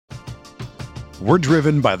We're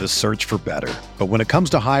driven by the search for better. But when it comes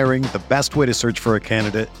to hiring, the best way to search for a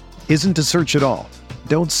candidate isn't to search at all.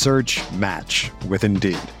 Don't search, match with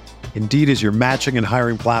Indeed. Indeed is your matching and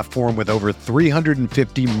hiring platform with over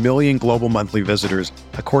 350 million global monthly visitors,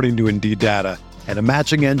 according to Indeed data, and a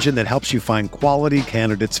matching engine that helps you find quality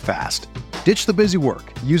candidates fast. Ditch the busy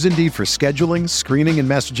work. Use Indeed for scheduling, screening, and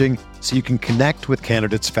messaging so you can connect with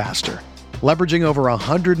candidates faster. Leveraging over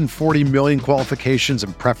 140 million qualifications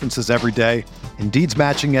and preferences every day, Indeed's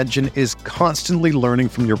matching engine is constantly learning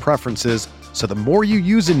from your preferences, so the more you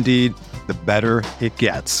use Indeed, the better it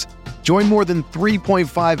gets. Join more than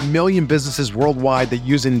 3.5 million businesses worldwide that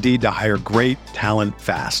use Indeed to hire great talent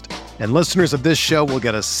fast. And listeners of this show will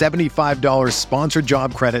get a $75 sponsored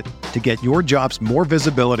job credit to get your jobs more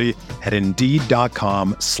visibility at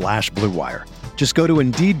Indeed.com/Blue Wire. Just go to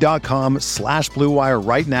Indeed.com/Blue Wire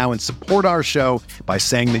right now and support our show by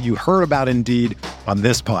saying that you heard about Indeed on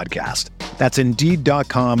this podcast. That's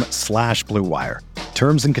Indeed.com/Blue Wire.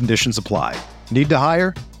 Terms and conditions apply. Need to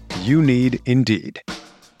hire? You need Indeed.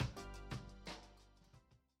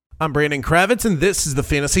 I'm Brandon Kravitz, and this is the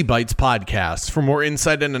Fantasy Bites podcast. For more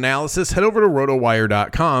insight and analysis, head over to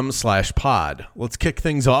rotowire.com/pod. Let's kick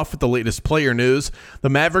things off with the latest player news. The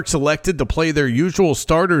Mavericks elected to play their usual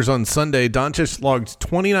starters on Sunday. Doncic logged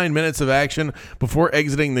 29 minutes of action before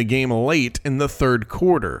exiting the game late in the third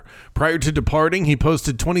quarter. Prior to departing, he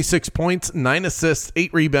posted 26 points, 9 assists,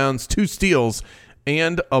 8 rebounds, 2 steals,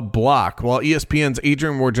 and a block. While ESPN's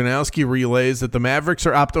Adrian Wojnarowski relays that the Mavericks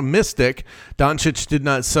are optimistic Doncic did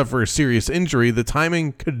not suffer a serious injury, the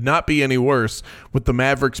timing could not be any worse, with the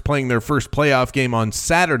Mavericks playing their first playoff game on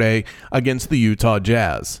Saturday against the Utah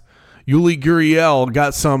Jazz. Yuli Gurriel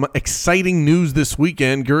got some exciting news this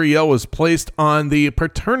weekend. Gurriel was placed on the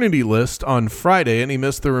paternity list on Friday, and he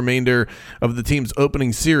missed the remainder of the team's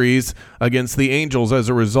opening series against the Angels as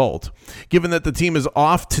a result. Given that the team is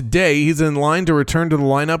off today, he's in line to return to the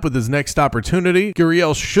lineup with his next opportunity.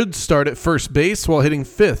 Gurriel should start at first base while hitting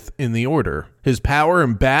 5th in the order. His power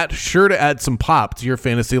and bat sure to add some pop to your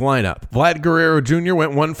fantasy lineup. Vlad Guerrero Jr.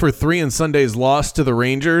 went 1 for 3 in Sunday's loss to the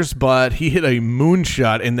Rangers, but he hit a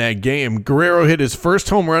moonshot in that game. Guerrero hit his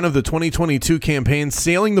first home run of the 2022 campaign,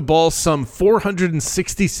 sailing the ball some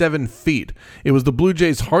 467 feet. It was the Blue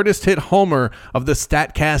Jays' hardest hit homer of the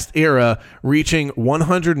StatCast era, reaching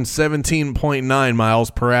 117.9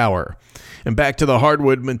 miles per hour. And back to the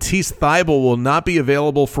hardwood, Matisse Thybulle will not be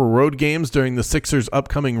available for road games during the Sixers'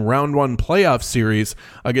 upcoming Round 1 playoff series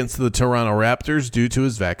against the Toronto Raptors due to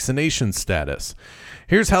his vaccination status.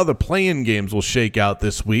 Here's how the play-in games will shake out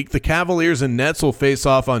this week. The Cavaliers and Nets will face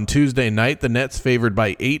off on Tuesday night. The Nets favored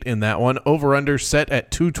by 8 in that one. Over-under set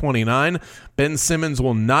at 229. Ben Simmons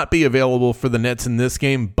will not be available for the Nets in this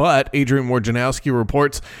game, but Adrian Wojnarowski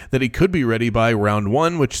reports that he could be ready by round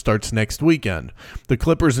 1, which starts next weekend. The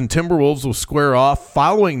Clippers and Timberwolves will square off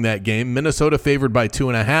following that game. Minnesota favored by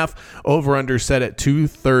 2.5. Over-under set at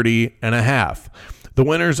 230.5. The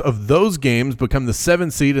winners of those games become the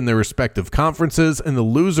 7th seed in their respective conferences, and the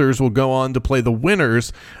losers will go on to play the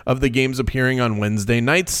winners of the games appearing on Wednesday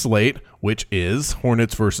night's slate, which is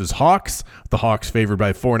Hornets versus Hawks. The Hawks favored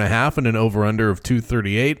by 4.5 and an over-under of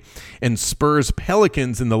 238, and Spurs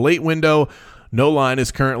Pelicans in the late window. No line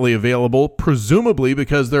is currently available, presumably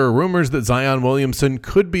because there are rumors that Zion Williamson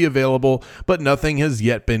could be available, but nothing has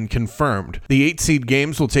yet been confirmed. The 8-seed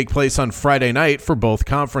games will take place on Friday night for both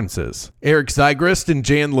conferences. Eric Zygrist and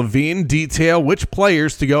Jan Levine detail which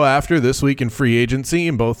players to go after this week in free agency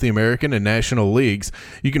in both the American and National Leagues.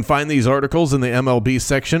 You can find these articles in the MLB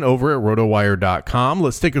section over at rotowire.com.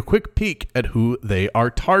 Let's take a quick peek at who they are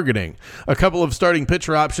targeting. A couple of starting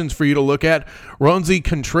pitcher options for you to look at. Roansy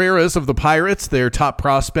Contreras of the Pirates, their top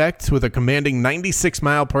prospect with a commanding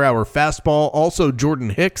 96-mile-per-hour fastball. Also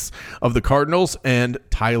Jordan Hicks of the Cardinals and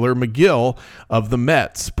Tyler McGill of the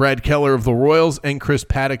Mets. Brad Keller of the Royals and Chris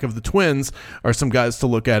Paddock of the Twins are some guys to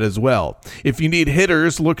look at as well. If you need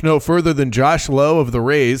hitters, look no further than Josh Lowe of the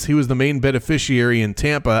Rays. He was the main beneficiary in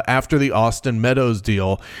Tampa after the Austin Meadows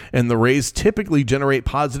deal, and the Rays typically generate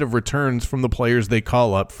positive returns from the players they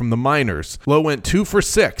call up from the minors. Lowe went 2 for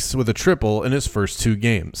 6 with a triple in his first 2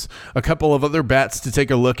 games. A couple of other bats to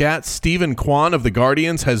take a look at. Steven Kwan of the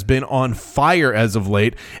Guardians has been on fire as of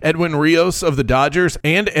late. Edwin Rios of the Dodgers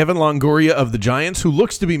and Evan Longoria of the Giants, who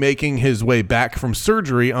looks to be making his way back from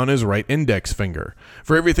surgery on his right index finger.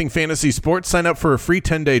 For everything fantasy sports, sign up for a free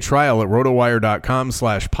 10-day trial at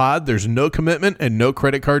rotowire.com/pod. There's no commitment and no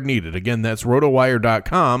credit card needed. Again, that's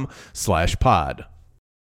rotowire.com/pod.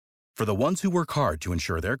 For the ones who work hard to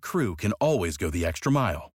ensure their crew can always go the extra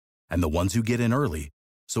mile, and the ones who get in early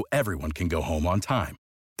so everyone can go home on time,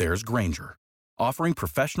 there's Grainger, offering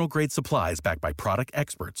professional-grade supplies backed by product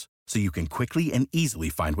experts so you can quickly and easily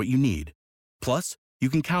find what you need. Plus, you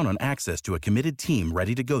can count on access to a committed team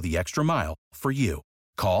ready to go the extra mile for you.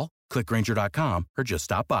 Call, click Grainger.com, or just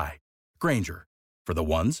stop by. Grainger, for the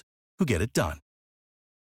ones who get it done.